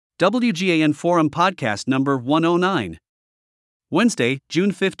WGAN Forum Podcast number 109. Wednesday,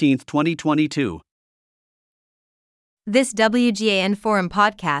 June 15, 2022. This WGAN Forum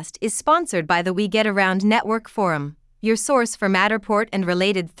podcast is sponsored by the We Get Around Network Forum, your source for Matterport and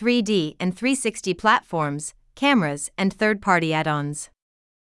related 3D and 360 platforms, cameras, and third-party add-ons.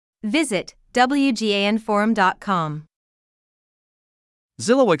 Visit WGANforum.com.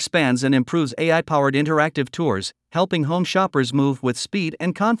 Zillow expands and improves AI-powered interactive tours, helping home shoppers move with speed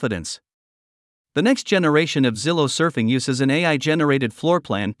and confidence. The next generation of Zillow surfing uses an AI-generated floor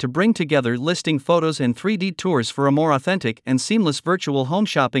plan to bring together listing photos and 3D tours for a more authentic and seamless virtual home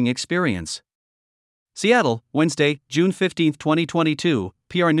shopping experience. Seattle, Wednesday, June 15, 2022,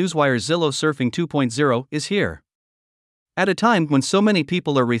 PR Newswire Zillow Surfing 2.0 is here. At a time when so many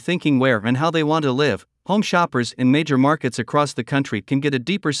people are rethinking where and how they want to live, home shoppers in major markets across the country can get a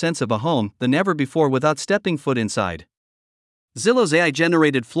deeper sense of a home than ever before without stepping foot inside. Zillow's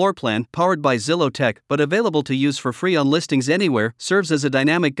AI-generated floor plan, powered by Zillow Tech but available to use for free on listings anywhere, serves as a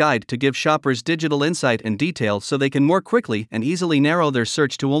dynamic guide to give shoppers digital insight and detail so they can more quickly and easily narrow their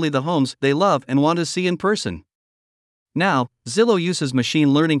search to only the homes they love and want to see in person. Now, Zillow uses machine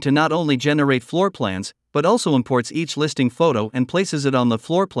learning to not only generate floor plans, but also imports each listing photo and places it on the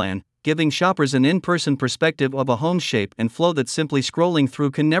floor plan, giving shoppers an in-person perspective of a home's shape and flow that simply scrolling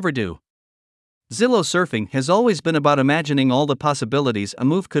through can never do. Zillow Surfing has always been about imagining all the possibilities a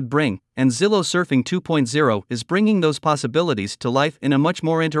move could bring, and Zillow Surfing 2.0 is bringing those possibilities to life in a much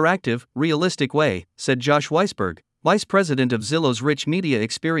more interactive, realistic way, said Josh Weisberg, Vice President of Zillow's Rich Media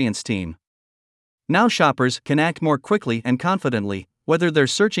Experience team. Now shoppers can act more quickly and confidently, whether they're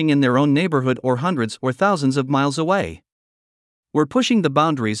searching in their own neighborhood or hundreds or thousands of miles away. We're pushing the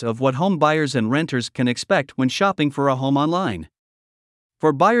boundaries of what home buyers and renters can expect when shopping for a home online.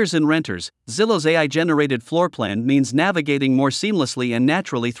 For buyers and renters, Zillow's AI-generated floor plan means navigating more seamlessly and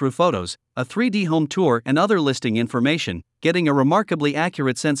naturally through photos, a 3D home tour and other listing information, getting a remarkably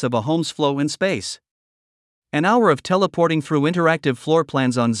accurate sense of a home's flow in space. An hour of teleporting through interactive floor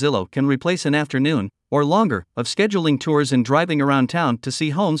plans on Zillow can replace an afternoon, or longer, of scheduling tours and driving around town to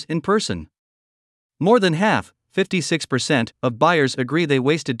see homes in person. More than half, 56%, of buyers agree they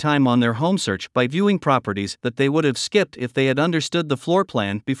wasted time on their home search by viewing properties that they would have skipped if they had understood the floor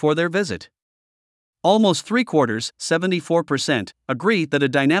plan before their visit. Almost three-quarters, 74%, agree that a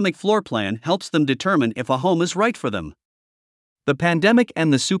dynamic floor plan helps them determine if a home is right for them. The pandemic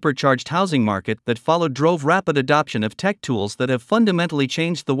and the supercharged housing market that followed drove rapid adoption of tech tools that have fundamentally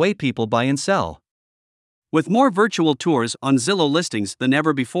changed the way people buy and sell. With more virtual tours on Zillow listings than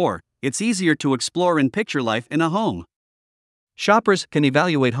ever before, it's easier to explore and picture life in a home. Shoppers can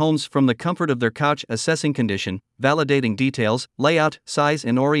evaluate homes from the comfort of their couch, assessing condition, validating details, layout, size,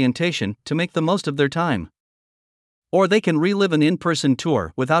 and orientation to make the most of their time. Or they can relive an in-person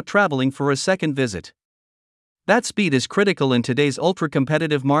tour without traveling for a second visit. That speed is critical in today's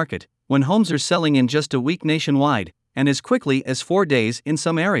ultra-competitive market, when homes are selling in just a week nationwide, and as quickly as 4 days in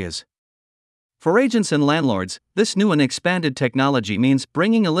some areas. For agents and landlords, this new and expanded technology means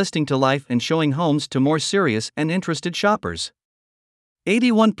bringing a listing to life and showing homes to more serious and interested shoppers.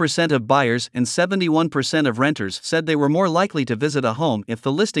 81% of buyers and 71% of renters said they were more likely to visit a home if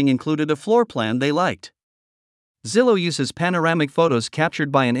the listing included a floor plan they liked. Zillow uses panoramic photos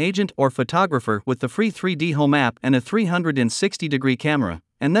captured by an agent or photographer with the free 3D Home app and a 360-degree camera,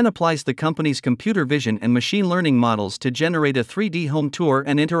 and then applies the company's computer vision and machine learning models to generate a 3D home tour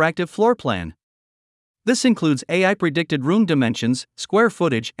and interactive floor plan. This includes AI-predicted room dimensions, square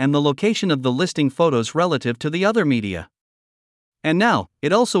footage, and the location of the listing photos relative to the other media. And now,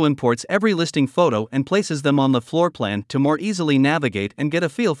 it also imports every listing photo and places them on the floor plan to more easily navigate and get a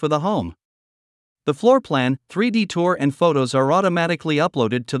feel for the home. The floor plan, 3D tour, and photos are automatically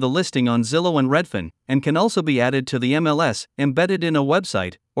uploaded to the listing on Zillow and Redfin, and can also be added to the MLS, embedded in a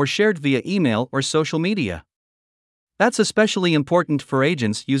website, or shared via email or social media. That's especially important for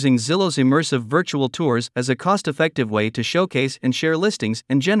agents using Zillow's immersive virtual tours as a cost-effective way to showcase and share listings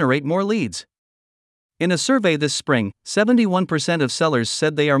and generate more leads. In a survey this spring, 71% of sellers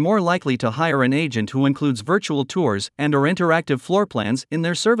said they are more likely to hire an agent who includes virtual tours and/or interactive floor plans in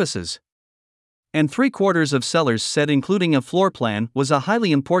their services. And 3/4 of sellers said including a floor plan was a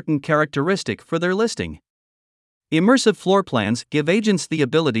highly important characteristic for their listing. Immersive floor plans give agents the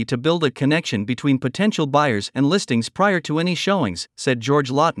ability to build a connection between potential buyers and listings prior to any showings, said George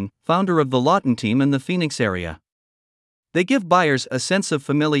Lawton, founder of the Lawton team in the Phoenix area. They give buyers a sense of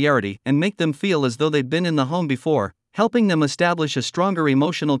familiarity and make them feel as though they'd been in the home before, helping them establish a stronger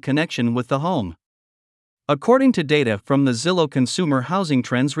emotional connection with the home. According to data from the Zillow Consumer Housing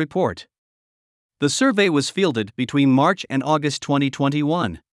Trends Report. The survey was fielded between March and August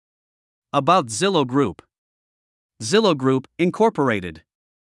 2021. About Zillow Group. Zillow Group, Incorporated.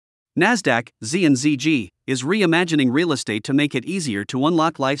 NASDAQ, Z&ZG, is reimagining real estate to make it easier to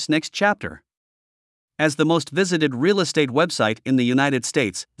unlock life's next chapter. As the most visited real estate website in the United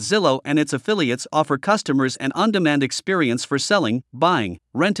States, Zillow and its affiliates offer customers an on-demand experience for selling, buying,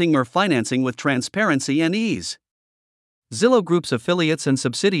 renting, or financing with transparency and ease. Zillow Group's affiliates and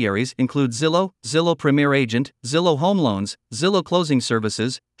subsidiaries include Zillow, Zillow Premier Agent, Zillow Home Loans, Zillow Closing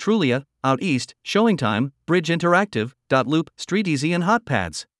Services, Trulia, Out East, ShowingTime, Bridge Interactive, Loop, StreetEasy, and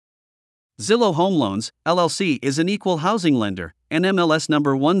HotPads. Zillow Home Loans, LLC is an equal housing lender, NMLS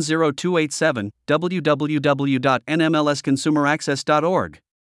number 10287, www.nmlsconsumeraccess.org.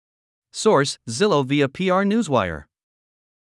 Source: Zillow via PR Newswire.